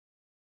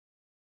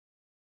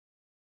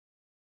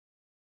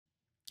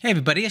Hey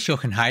everybody, it's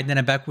Heiden, and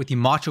I'm back with the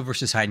Macho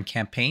vs. Heiden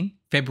campaign,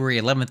 February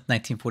 11th,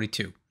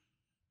 1942.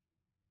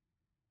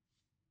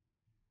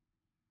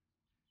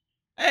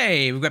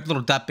 Hey, we've got a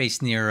little dot base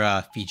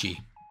near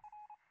Fiji.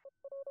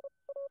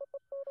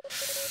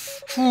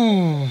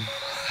 Whew.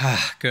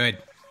 Good.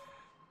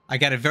 I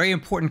got a very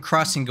important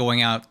crossing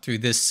going out through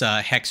this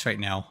hex right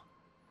now.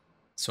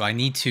 So I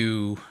need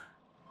to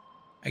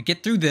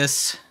get through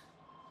this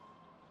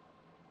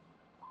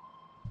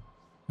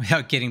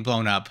without getting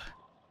blown up.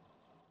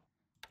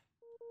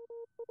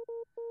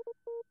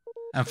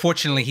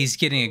 Unfortunately, he's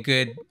getting a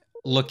good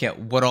look at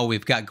what all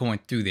we've got going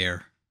through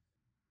there.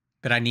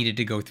 But I needed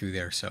to go through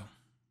there, so.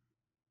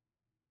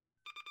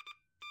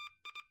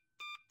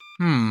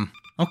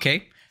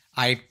 Okay.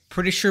 I'm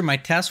pretty sure my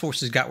task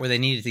forces got where they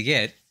needed to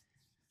get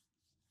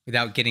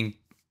without getting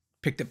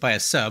picked up by a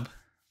sub.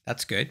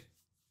 That's good.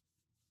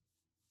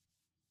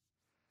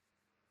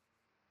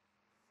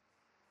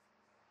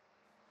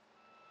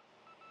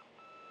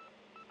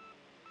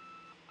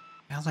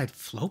 Allied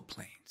float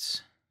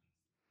planes.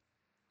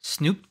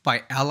 Snooped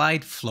by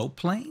Allied float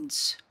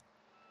planes?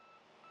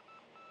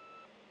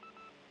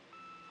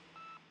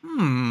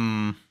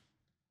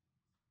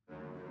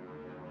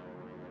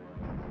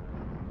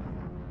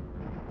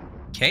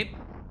 Okay,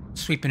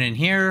 sweeping in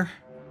here.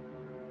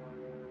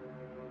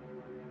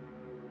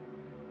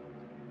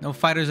 No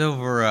fighters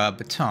over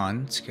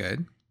Bataan, that's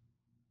good.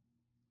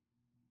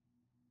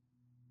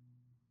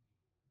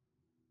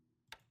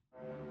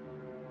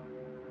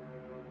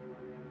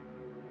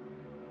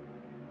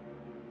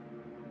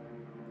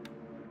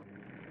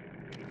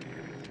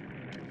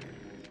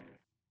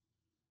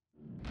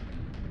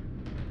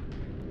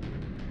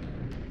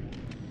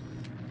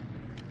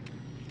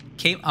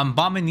 Okay, I'm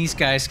bombing these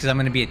guys because I'm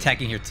going to be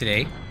attacking here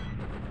today.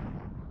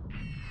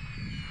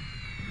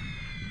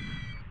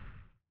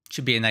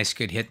 Should be a nice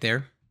good hit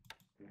there.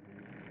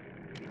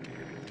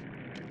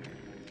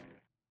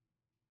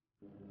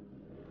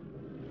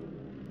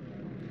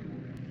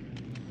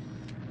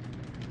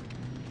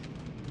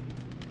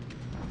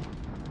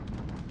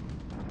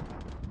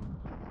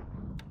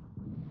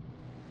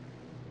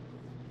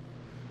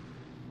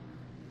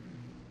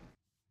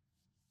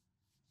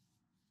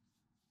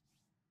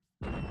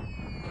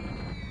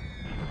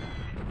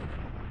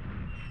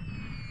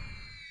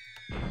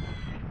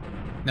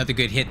 Another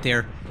good hit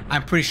there.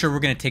 I'm pretty sure we're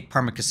going to take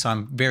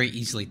Parmakasam very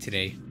easily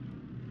today.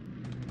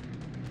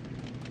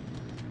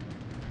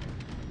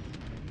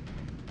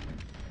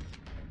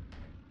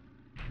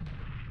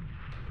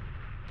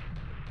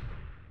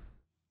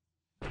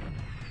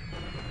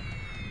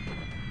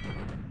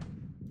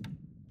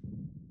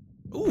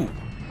 Ooh.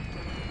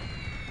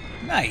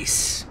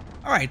 Nice.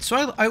 All right,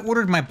 so I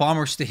ordered my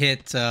bombers to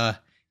hit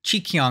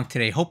Chikyong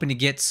today, hoping to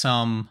get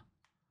some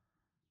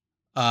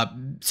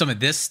of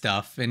this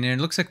stuff, and it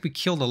looks like we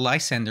killed a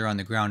Lysander on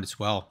the ground as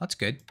well. That's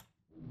good.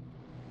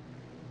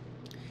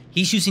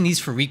 He's using these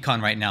for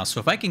recon right now, so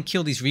if I can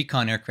kill these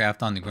recon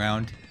aircraft on the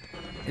ground,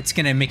 it's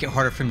going to make it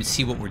harder for him to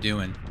see what we're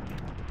doing.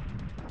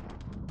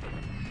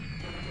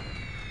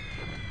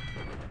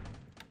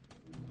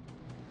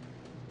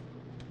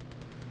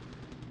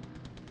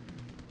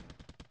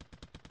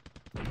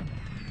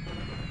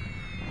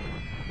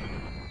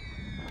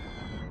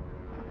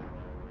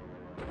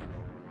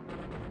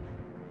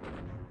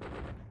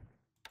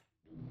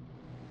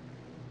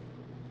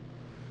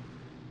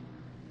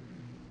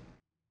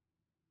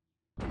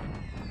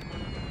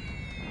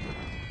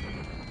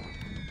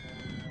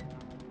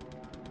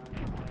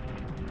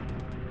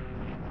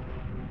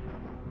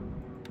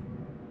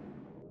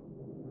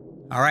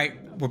 All right,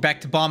 we're back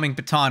to bombing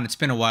Bataan. It's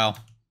been a while.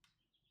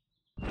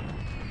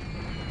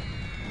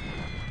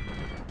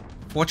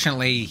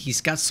 Fortunately, he's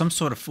got some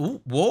sort of...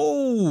 Ooh,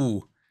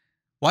 whoa!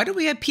 Why do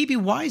we have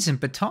PBYs in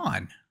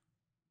Bataan?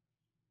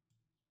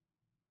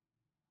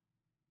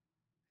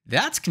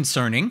 That's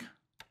concerning.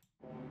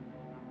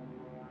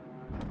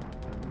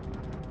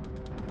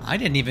 I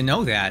didn't even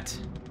know that.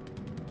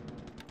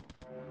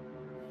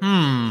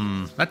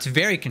 That's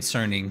very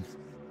concerning.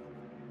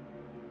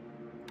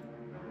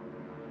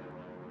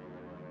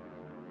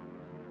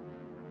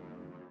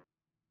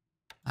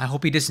 I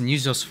hope he doesn't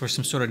use those for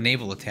some sort of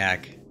naval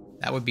attack.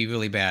 That would be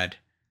really bad.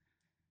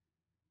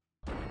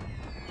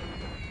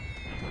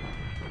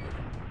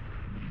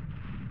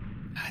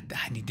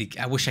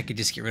 I wish I could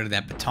just get rid of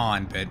that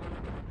Bataan, but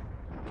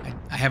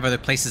I have other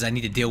places I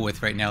need to deal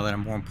with right now that are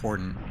more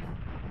important.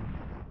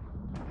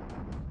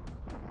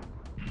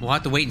 We'll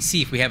have to wait and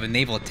see if we have a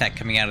naval attack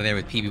coming out of there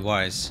with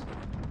PBYs.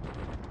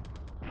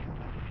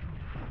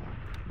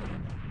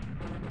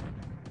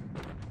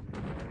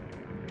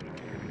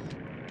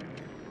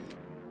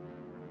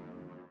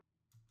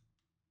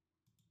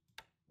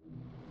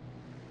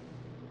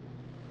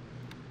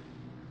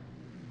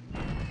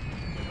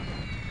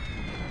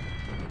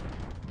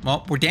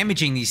 Well, we're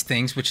damaging these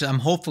things, which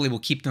hopefully will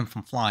keep them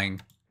from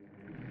flying.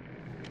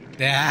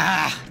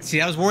 Ah, see,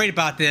 I was worried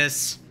about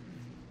this.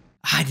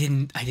 I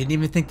didn't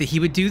even think that he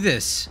would do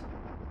this.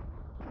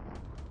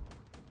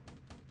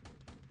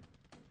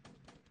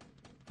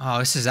 Oh,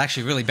 this is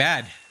actually really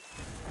bad.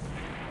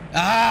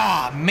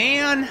 Ah,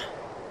 man.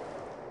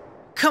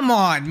 Come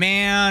on,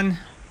 man.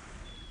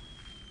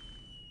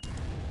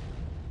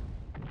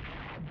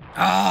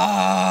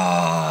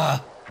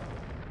 Ah.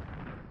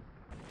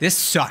 This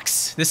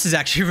sucks. This is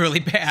actually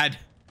really bad.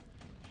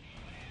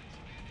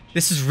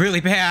 This is really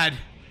bad.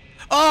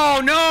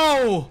 Oh,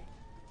 no.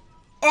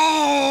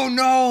 Oh,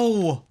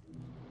 no.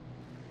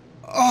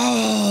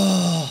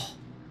 Oh.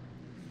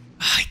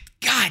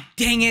 God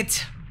dang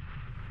it.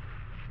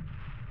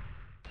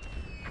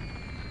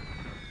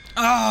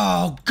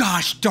 Oh,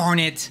 gosh darn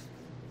it.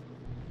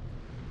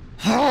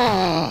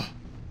 Oh,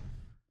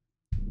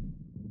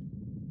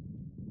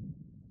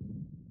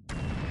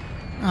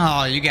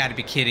 you gotta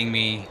be kidding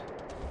me.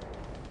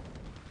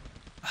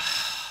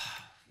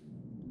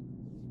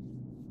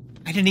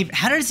 I didn't even...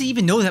 How does he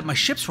even know that my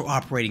ships were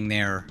operating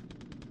there?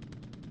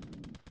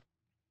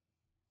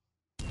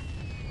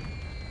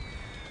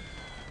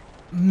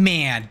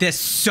 Man, this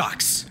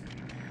sucks.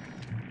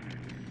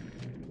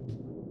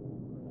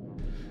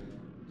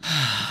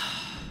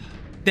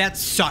 That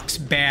sucks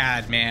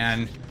bad,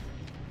 man.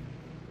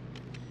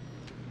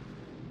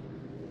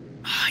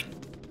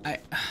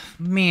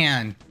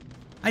 Man,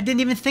 I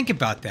didn't even think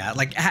about that.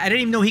 Like, I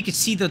didn't even know he could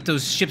see that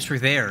those ships were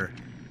there.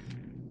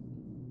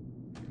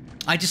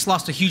 I just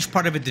lost a huge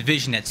part of a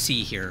division at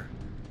sea here.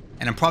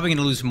 And I'm probably going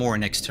to lose more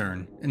next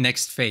turn,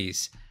 next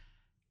phase.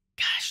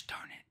 Gosh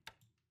darn it.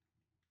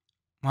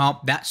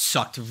 Well, that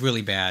sucked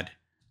really bad.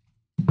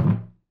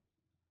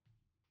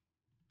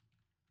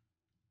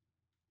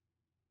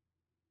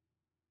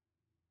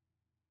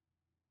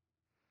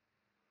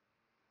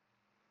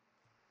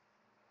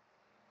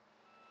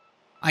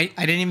 I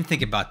didn't even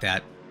think about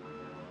that.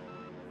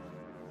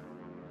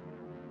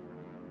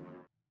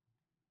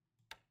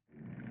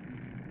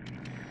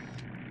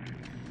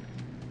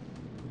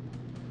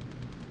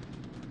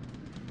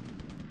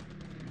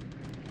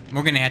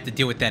 We're going to have to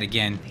deal with that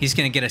again. He's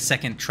going to get a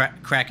second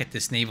crack at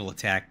this naval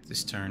attack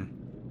this turn.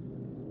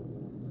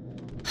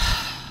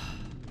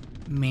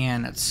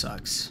 Man, that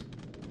sucks.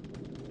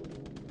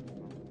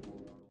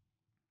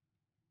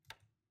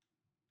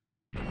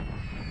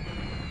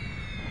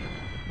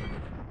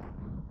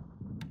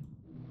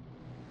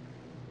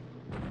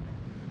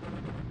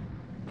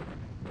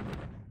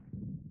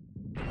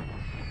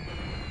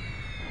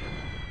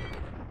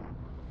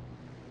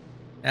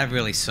 That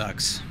really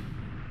sucks.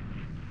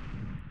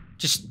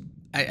 Just,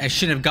 I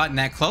shouldn't have gotten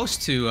that close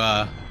to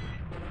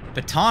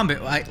Bataan,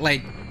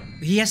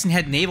 but he hasn't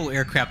had naval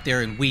aircraft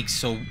there in weeks,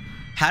 so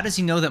how does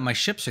he know that my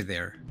ships are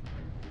there?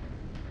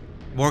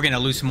 We're gonna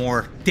lose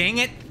more. Dang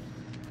it!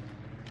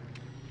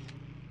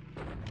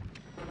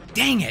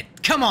 Dang it!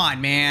 Come on,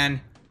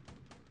 man!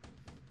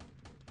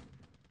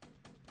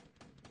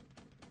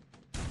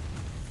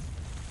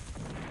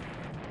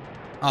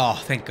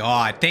 Oh, thank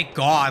God. Thank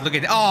God. Look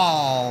at that.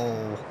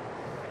 Oh!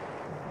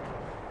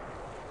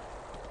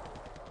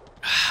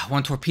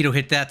 One torpedo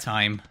hit that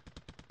time.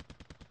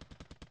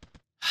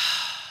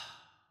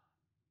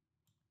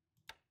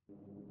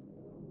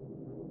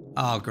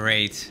 Oh,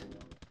 great.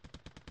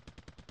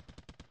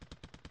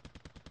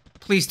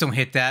 Please don't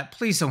hit that.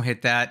 Please don't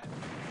hit that.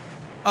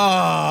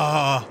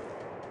 Oh!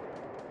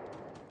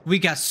 We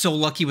got so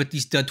lucky with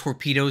these dud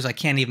torpedoes, I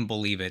can't even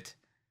believe it.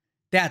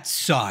 That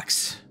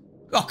sucks.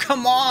 Oh,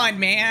 come on,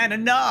 man.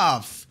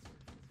 Enough.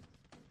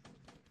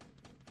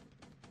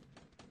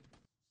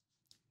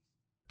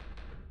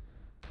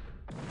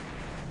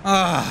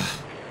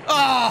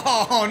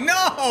 Oh,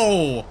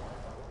 no!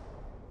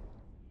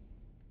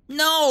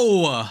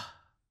 No!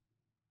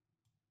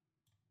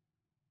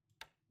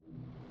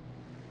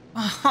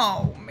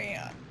 Oh,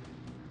 man.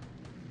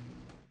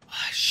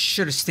 I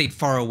should have stayed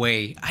far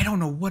away. I don't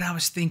know what I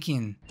was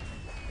thinking.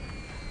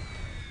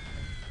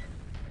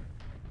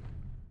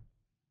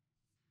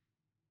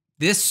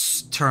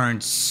 This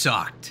turn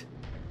sucked.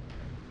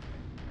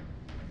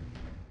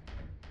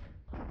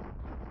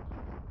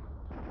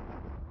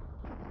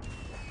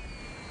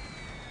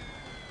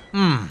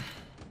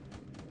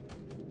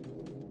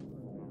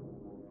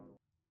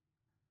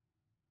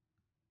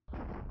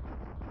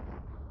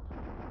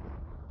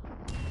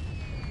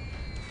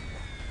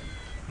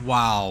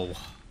 Wow.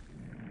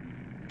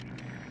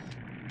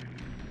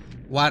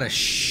 What a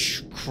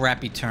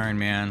crappy turn,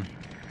 man.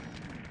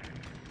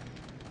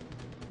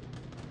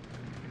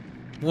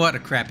 What a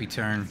crappy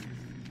turn.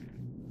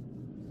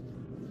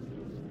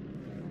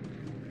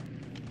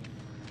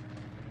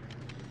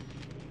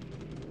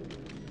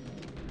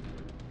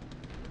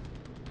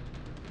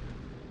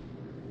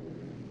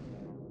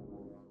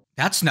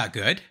 That's not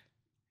good.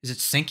 Is it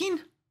sinking?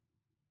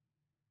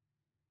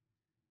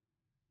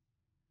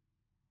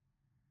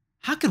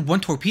 How could one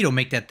torpedo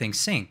make that thing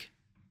sink?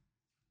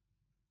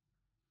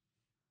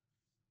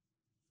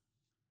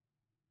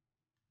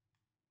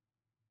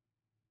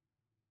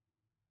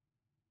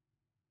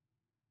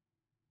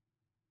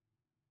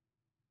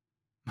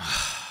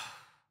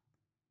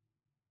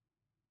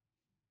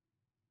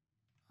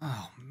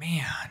 Oh,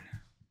 man.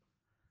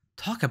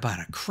 Talk about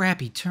a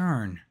crappy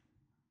turn.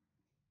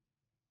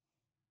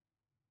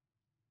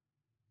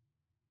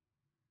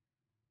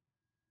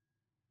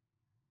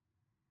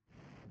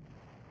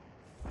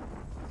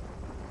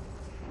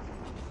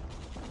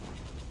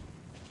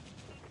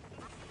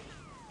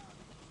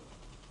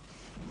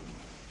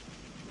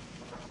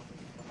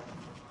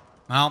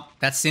 Well,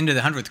 that's the end of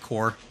the 100th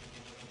Corps.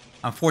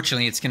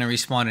 Unfortunately, it's going to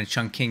respawn in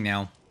Chungking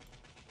now.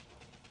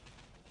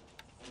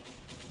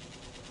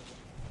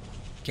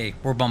 Okay,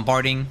 we're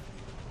bombarding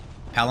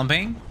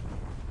Palembang.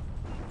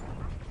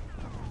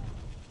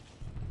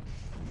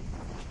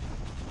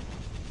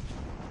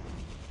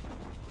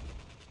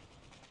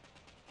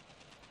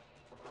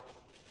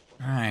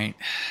 Alright,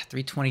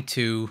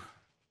 322.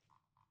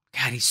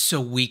 God, he's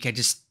so weak. I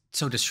just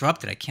so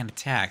disrupted. I can't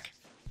attack.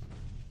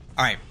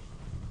 Alright,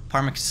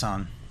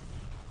 Parmesan.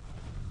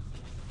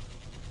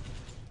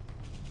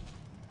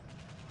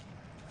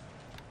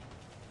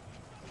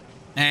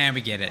 And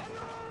we get it.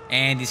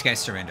 And these guys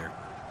surrender.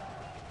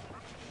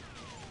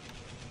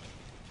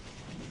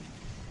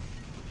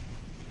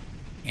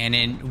 And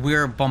then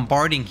we're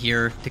bombarding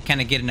here to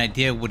kind of get an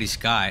idea of what he's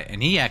got.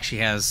 And he actually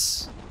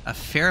has a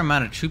fair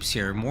amount of troops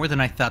here. More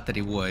than I thought that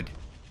he would.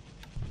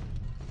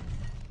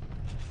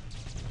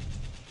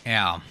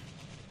 Yeah.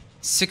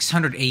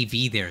 600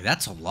 AV there.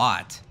 That's a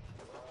lot.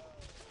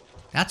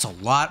 That's a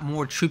lot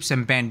more troops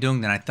in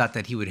Bandung than I thought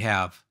that he would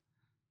have.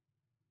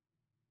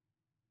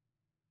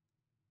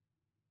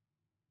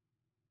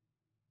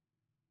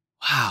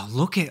 Wow,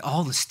 look at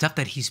all the stuff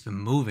that he's been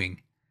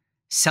moving.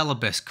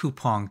 Celebes,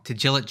 Kupang,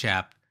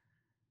 Tajilatjap.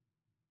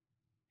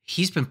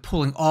 He's been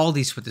pulling all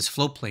these with his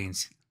float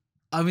planes.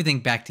 Everything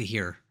back to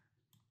here.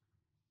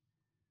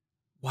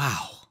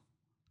 Wow.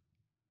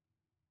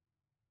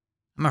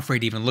 I'm afraid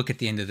to even look at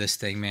the end of this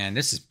thing, man.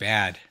 This is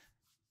bad.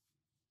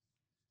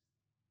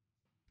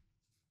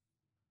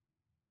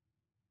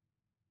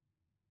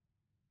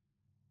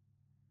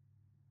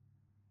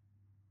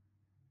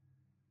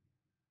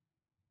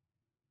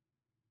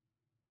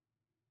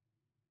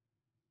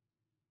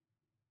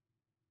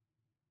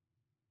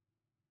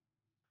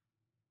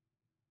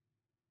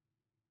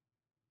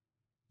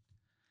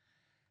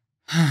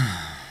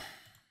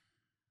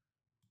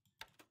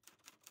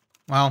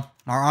 Well,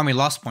 our army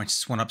loss points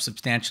just went up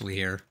substantially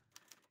here.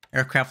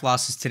 Aircraft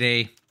losses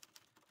today.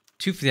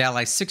 2 for the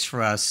Allies, 6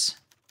 for us.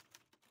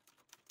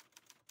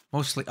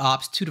 Mostly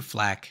ops, 2 to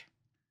flak.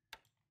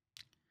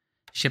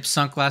 Ship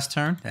sunk last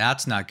turn.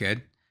 That's not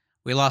good.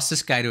 We lost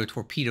this guy to a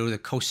torpedo, the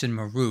Kosen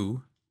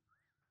Maru.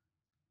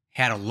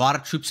 Had a lot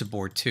of troops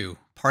aboard too.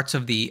 Parts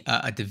of the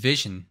a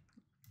division.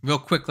 Real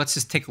quick, let's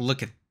just take a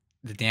look at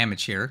the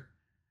damage here.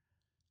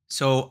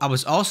 So I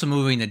was also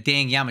moving the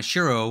Dang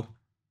Yamashiro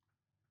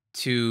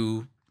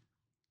to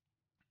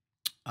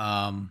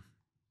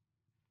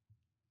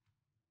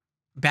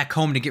back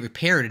home to get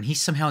repaired, and he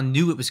somehow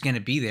knew it was going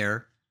to be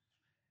there,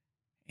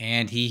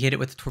 and he hit it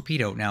with a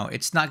torpedo. Now,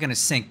 it's not going to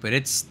sink, but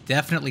it's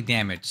definitely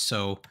damaged,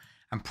 so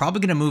I'm probably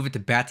going to move it to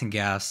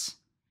Batangas.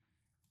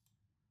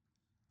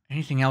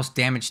 Anything else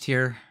damaged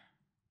here?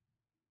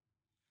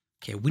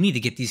 Okay, we need to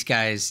get these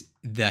guys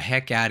the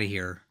heck out of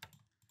here.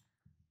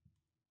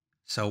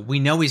 So we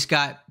know he's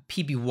got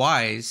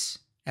PBYs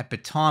at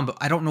Bataan, but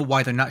I don't know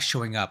why they're not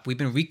showing up. We've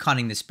been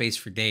reconning this base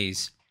for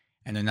days,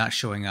 and they're not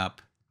showing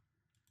up.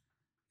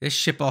 This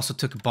ship also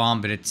took a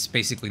bomb, but it's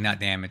basically not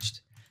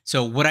damaged.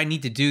 So what I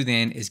need to do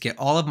then is get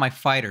all of my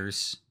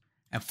fighters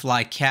and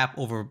fly cap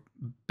over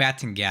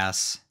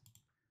Batangas.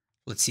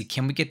 Let's see,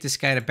 can we get this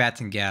guy to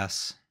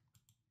Batangas?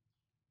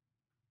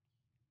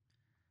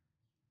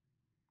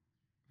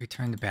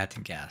 Return to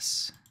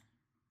Batangas.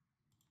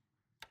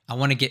 I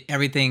want to get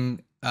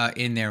everything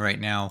in there right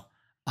now.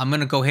 I'm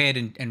going to go ahead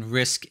and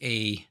risk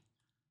a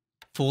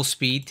full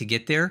speed to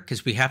get there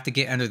because we have to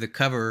get under the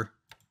cover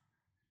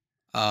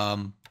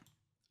of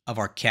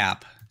our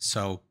cap.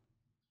 So,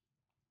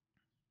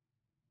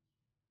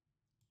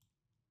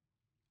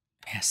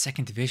 yeah,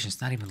 2nd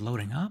Division's not even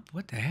loading up.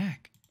 What the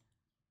heck?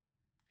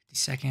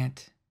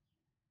 52nd.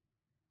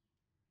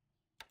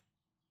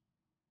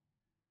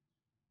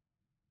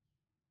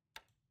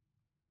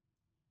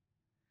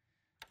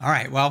 All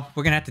right, well,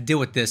 we're going to have to deal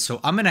with this. So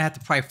I'm going to have to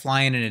probably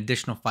fly in an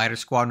additional fighter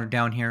squadron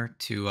down here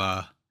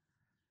to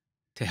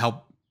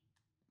help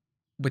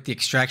with the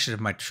extraction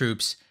of my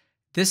troops.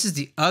 This is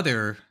the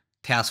other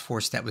task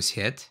force that was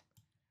hit.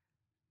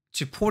 It's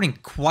reporting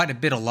quite a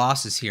bit of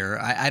losses here.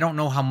 I don't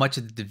know how much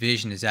of the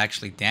division is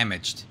actually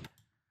damaged.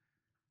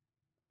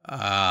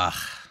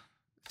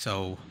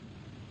 So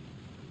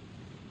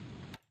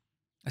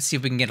let's see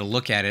if we can get a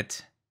look at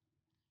it.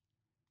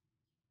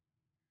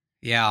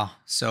 Yeah,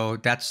 so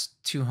that's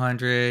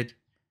 200.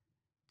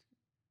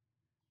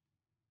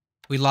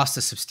 We lost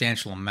a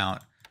substantial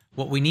amount.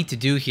 What we need to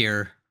do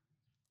here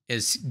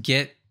is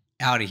get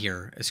out of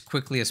here as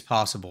quickly as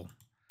possible.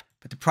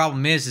 But the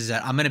problem is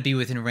that I'm going to be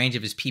within range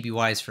of his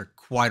PBYs for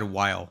quite a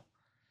while.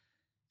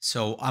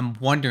 So I'm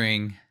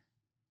wondering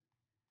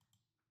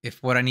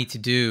if what I need to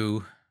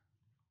do...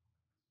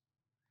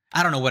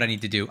 I don't know what I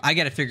need to do. I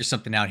got to figure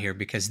something out here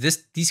because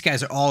these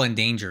guys are all in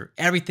danger.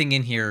 Everything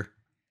in here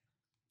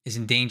is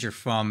in danger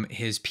from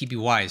his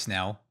PBYs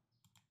now.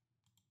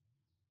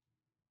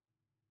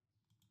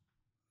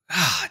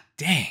 Ah,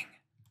 dang.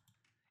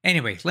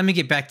 Anyway, let me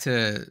get back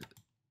to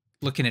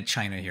looking at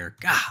China here.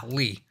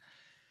 Golly.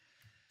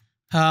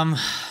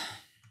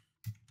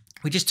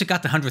 we just took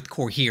out the 100th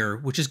Corps here,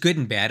 which is good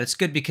and bad. It's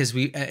good because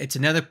it's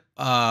another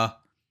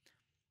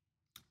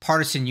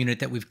partisan unit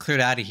that we've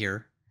cleared out of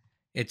here.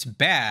 It's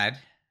bad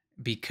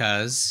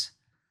because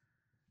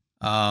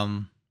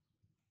it's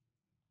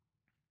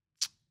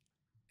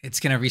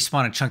going to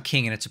respawn a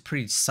Chungking, and it's a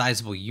pretty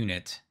sizable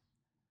unit.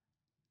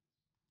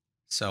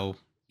 So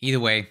either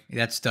way,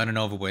 that's done and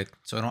over with.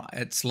 So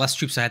it's less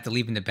troops I have to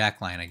leave in the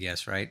back line, I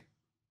guess, right?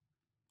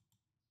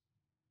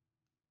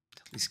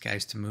 Tell these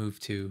guys to move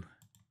to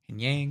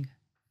Heiden.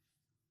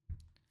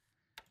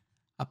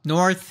 Up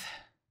north,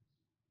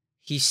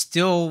 he's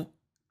still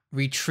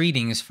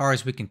retreating as far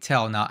as we can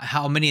tell. Now,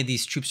 how many of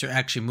these troops are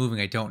actually moving,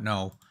 I don't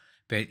know.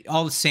 But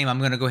all the same, I'm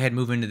going to go ahead and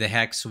move into the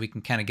hex so we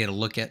can kind of get a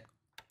look at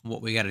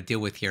what we got to deal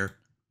with here.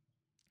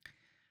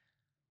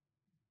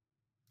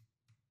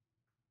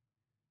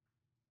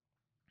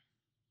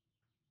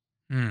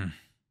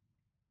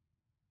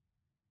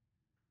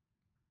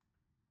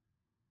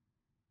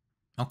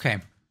 Okay.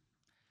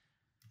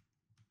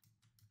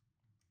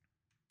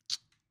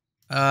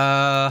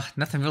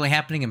 Nothing really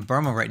happening in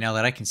Burma right now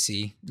that I can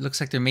see. It looks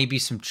like there may be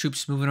some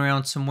troops moving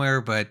around somewhere,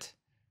 but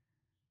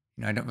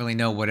I don't really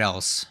know what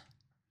else.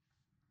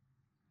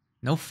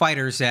 No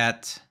fighters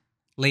at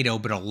Lado,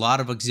 but a lot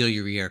of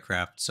auxiliary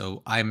aircraft.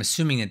 So I'm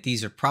assuming that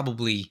these are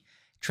probably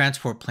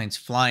transport planes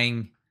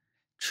flying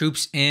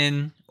troops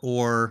in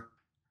or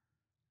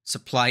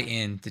supply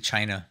in to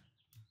China.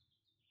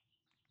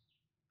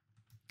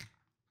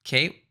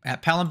 Okay,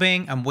 at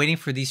Palembang, I'm waiting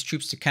for these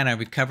troops to kind of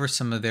recover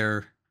some of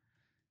their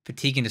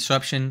fatigue and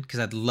disruption, because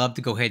I'd love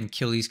to go ahead and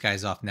kill these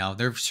guys off now.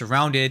 They're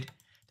surrounded.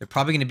 They're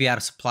probably going to be out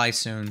of supply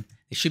soon.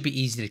 They should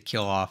be easy to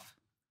kill off.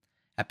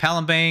 At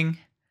Palembang,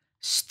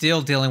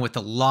 still dealing with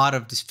a lot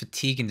of this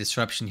fatigue and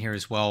disruption here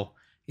as well.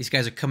 These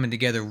guys are coming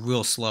together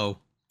real slow.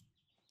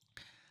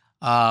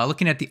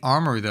 Looking at the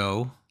armor,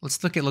 though,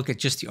 let's look at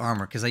just the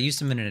armor, because I used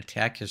them in an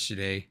attack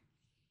yesterday.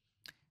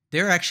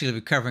 They're actually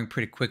recovering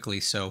pretty quickly,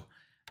 so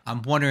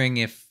I'm wondering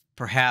if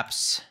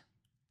perhaps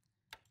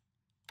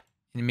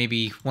in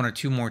maybe 1 or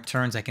 2 more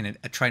turns I can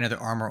try another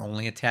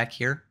armor-only attack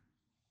here.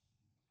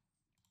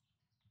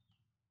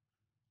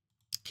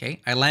 Okay,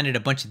 I landed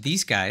a bunch of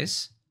these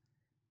guys.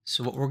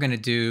 So what we're going to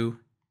do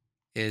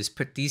is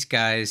put these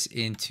guys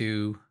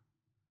into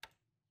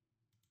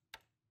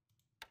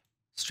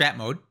strat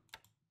mode.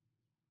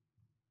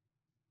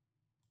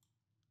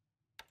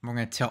 We're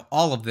going to tell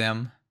all of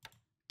them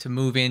to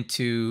move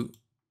into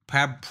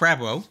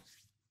Prabo.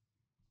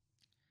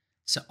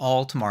 So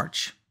all to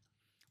march.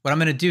 What I'm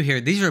going to do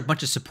here, these are a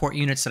bunch of support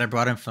units that I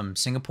brought in from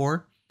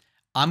Singapore.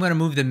 I'm going to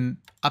move them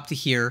up to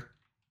here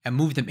and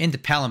move them into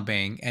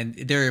Palembang. And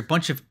there are a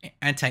bunch of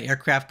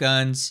anti-aircraft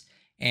guns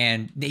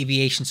and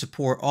aviation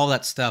support, all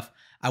that stuff.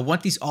 I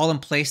want these all in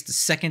place the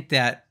second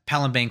that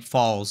Palembang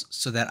falls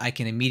so that I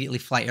can immediately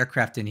fly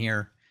aircraft in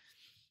here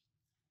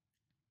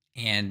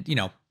and,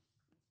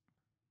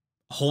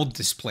 hold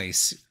this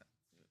place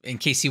in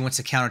case he wants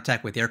to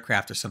counterattack with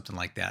aircraft or something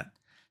like that.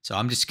 So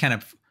I'm just kind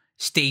of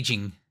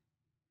staging,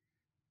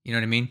 you know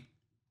what I mean?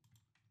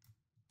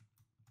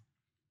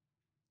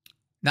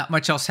 Not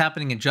much else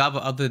happening in Java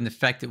other than the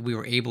fact that we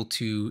were able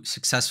to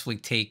successfully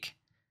take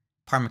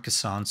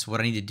Parmakasan. So what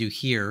I need to do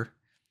here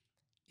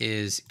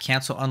is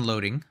cancel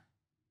unloading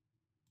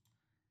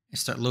and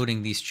start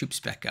loading these troops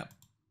back up.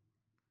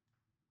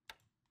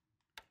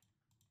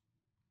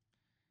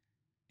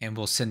 And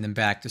we'll send them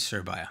back to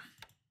Serbia.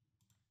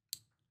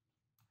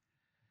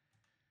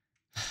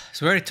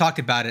 So we already talked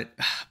about it,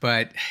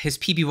 but his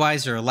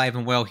PBYs are alive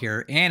and well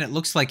here. And it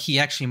looks like he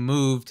actually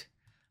moved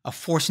a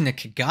force into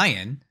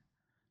Cagayan,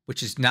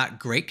 which is not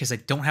great because I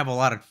don't have a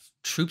lot of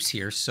troops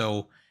here.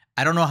 So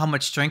I don't know how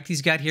much strength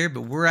he's got here,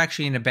 but we're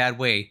actually in a bad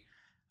way.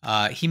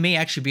 He may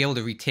actually be able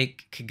to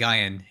retake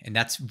Cagayan, and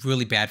that's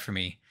really bad for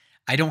me.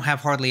 I don't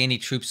have hardly any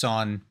troops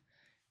on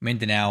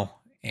Mindanao,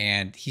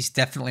 and he's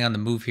definitely on the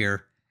move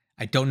here.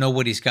 I don't know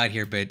what he's got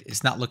here, but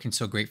it's not looking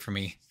so great for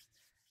me.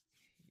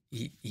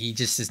 He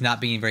just is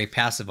not being very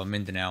passive on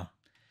Mindanao.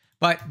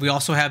 But we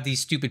also have these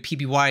stupid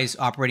PBYs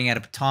operating out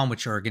of Bataan,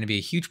 which are going to be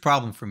a huge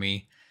problem for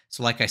me.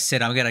 So like I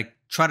said, I'm going to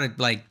try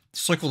to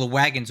circle the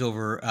wagons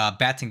over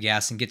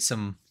Batangas and get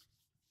some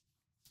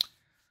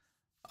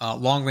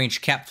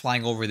long-range cap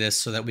flying over this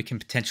so that we can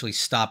potentially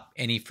stop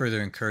any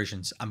further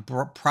incursions. I'm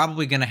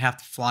probably going to have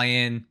to fly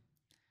in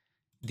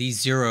these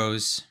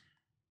zeros.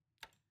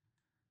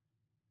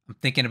 I'm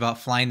thinking about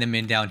flying them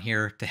in down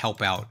here to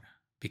help out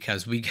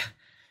because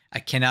I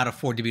cannot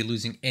afford to be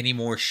losing any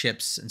more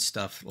ships and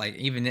stuff. Like,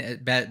 even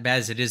bad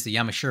as it is, the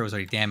Yamashiro was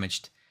already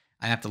damaged.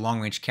 I have to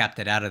long-range cap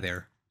that out of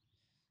there.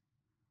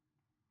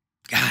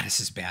 God, this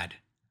is bad.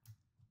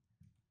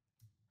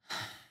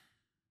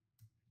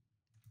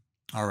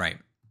 All right.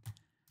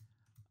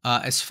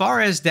 As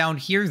far as down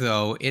here,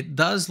 though, it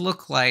does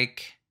look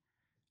like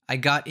I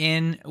got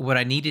in what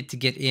I needed to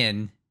get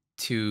in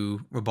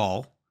to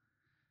Rabaul.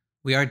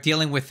 We are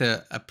dealing with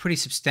a pretty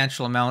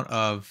substantial amount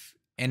of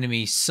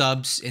enemy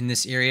subs in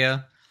this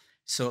area,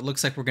 so it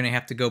looks like we're going to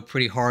have to go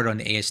pretty hard on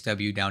the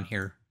ASW down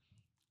here.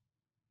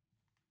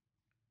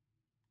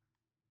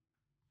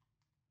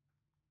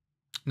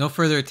 No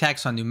further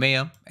attacks on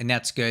Noumea, and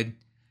that's good.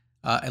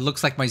 It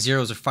looks like my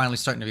Zeros are finally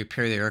starting to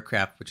repair their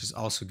aircraft, which is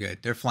also good.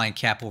 They're flying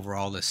cap over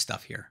all this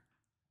stuff here.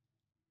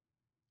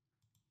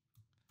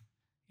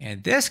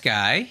 And this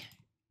guy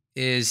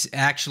is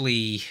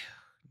actually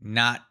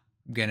not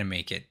going to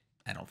make it,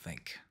 I don't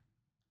think.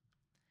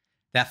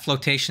 That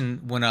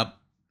flotation went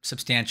up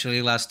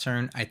substantially last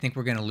turn. I think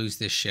we're going to lose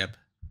this ship.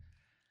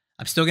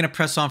 I'm still going to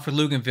press on for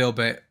Luganville,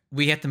 but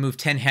we have to move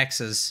 10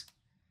 hexes.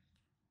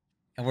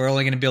 And we're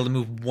only going to be able to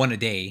move 1 a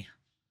day.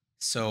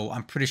 So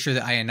I'm pretty sure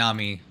that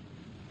Ayanami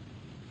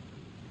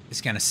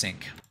is going to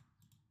sink.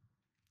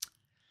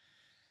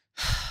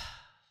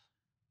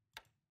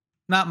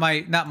 Not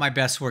my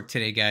best work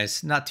today,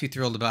 guys. Not too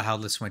thrilled about how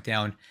this went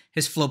down.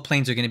 His float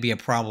planes are going to be a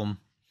problem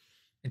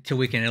until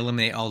we can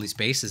eliminate all these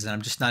bases, and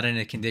I'm just not in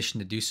a condition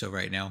to do so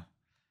right now.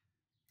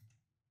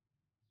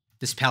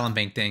 This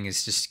Palembang thing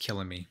is just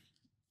killing me.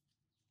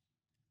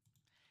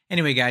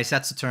 Anyway, guys,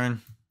 that's the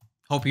turn.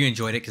 Hope you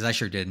enjoyed it, because I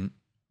sure didn't.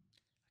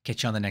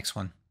 Catch you on the next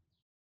one.